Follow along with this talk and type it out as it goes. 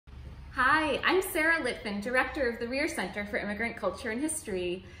Hi, I'm Sarah Litman, Director of the Reher Center for Immigrant Culture and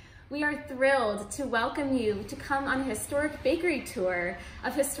History. We are thrilled to welcome you to come on a historic bakery tour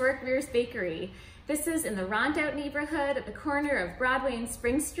of historic Reher's Bakery. This is in the Rondout neighborhood at the corner of Broadway and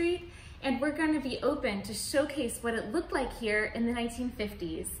Spring Street, and we're going to be open to showcase what it looked like here in the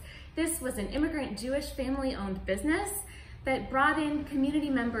 1950s. This was an immigrant Jewish family-owned business that brought in community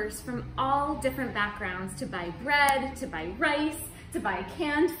members from all different backgrounds to buy bread, to buy rice, to buy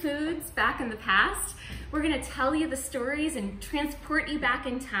canned foods back in the past. We're gonna tell you the stories and transport you back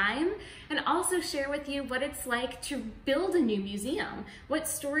in time, and also share with you what it's like to build a new museum, what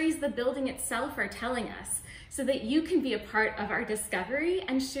stories the building itself are telling us, so that you can be a part of our discovery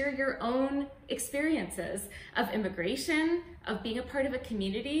and share your own experiences of immigration, of being a part of a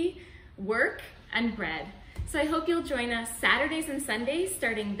community, work, and bread. So I hope you'll join us Saturdays and Sundays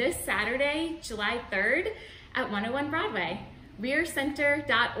starting this Saturday, July 3rd at 101 Broadway.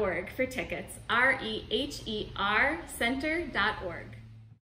 rehercenter.org for tickets, REHER center.org.